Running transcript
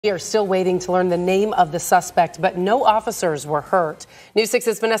We are still waiting to learn the name of the suspect, but no officers were hurt. News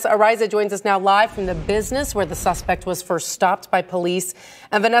 6's Vanessa Ariza joins us now live from the business where the suspect was first stopped by police.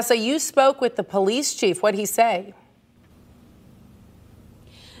 And Vanessa, you spoke with the police chief. What'd he say?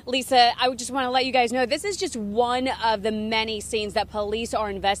 Lisa, I just want to let you guys know this is just one of the many scenes that police are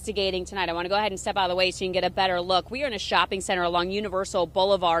investigating tonight. I want to go ahead and step out of the way so you can get a better look. We are in a shopping center along Universal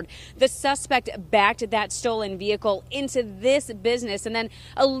Boulevard. The suspect backed that stolen vehicle into this business and then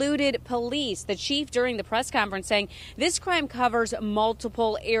eluded police. The chief during the press conference saying this crime covers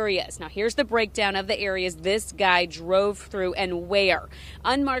multiple areas. Now, here's the breakdown of the areas this guy drove through and where.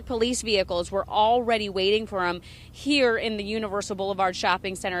 Unmarked police vehicles were already waiting for him here in the Universal Boulevard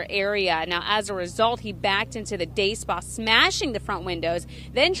shopping center area. Now, as a result, he backed into the day spa, smashing the front windows,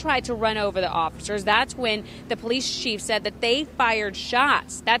 then tried to run over the officers. That's when the police chief said that they fired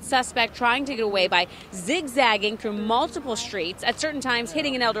shots. That suspect trying to get away by zigzagging through multiple streets, at certain times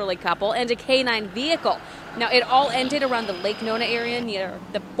hitting an elderly couple and a canine vehicle. Now, it all ended around the Lake Nona area near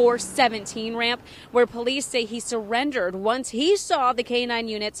the 417 ramp, where police say he surrendered once he saw the canine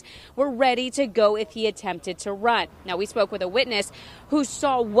units were ready to go if he attempted to run. Now, we spoke with a witness who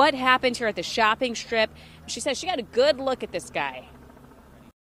saw what happened here at the shopping strip. She says she got a good look at this guy.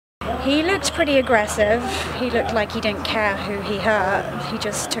 He looked pretty aggressive. He looked like he didn't care who he hurt. He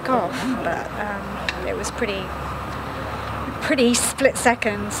just took off, but it was pretty split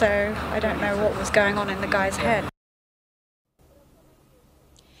second, so I don't know what was going on in the guy's head.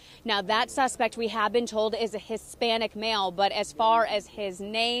 Now, that suspect, we have been told, is a Hispanic male, but as far as his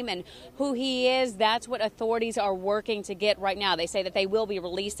name and who he is, that's what authorities are working to get right now. They say that they will be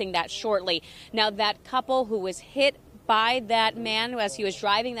releasing that shortly. Now, that couple who was hit by that man as he was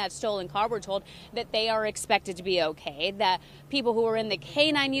driving that stolen car were told that they are expected to be okay. The people who were in the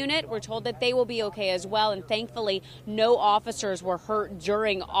canine unit were told that they will be okay as well. And thankfully, no officers were hurt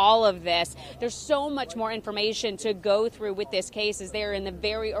during all of this. There's so much more information to go through with this case as they're in the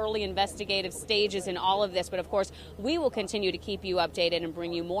very early investigative stages in all of this. But of course, we will continue to keep you updated and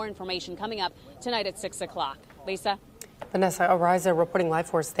bring you more information coming up tonight at 6 o'clock. Lisa? Vanessa Ariza reporting live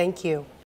for us. Thank you.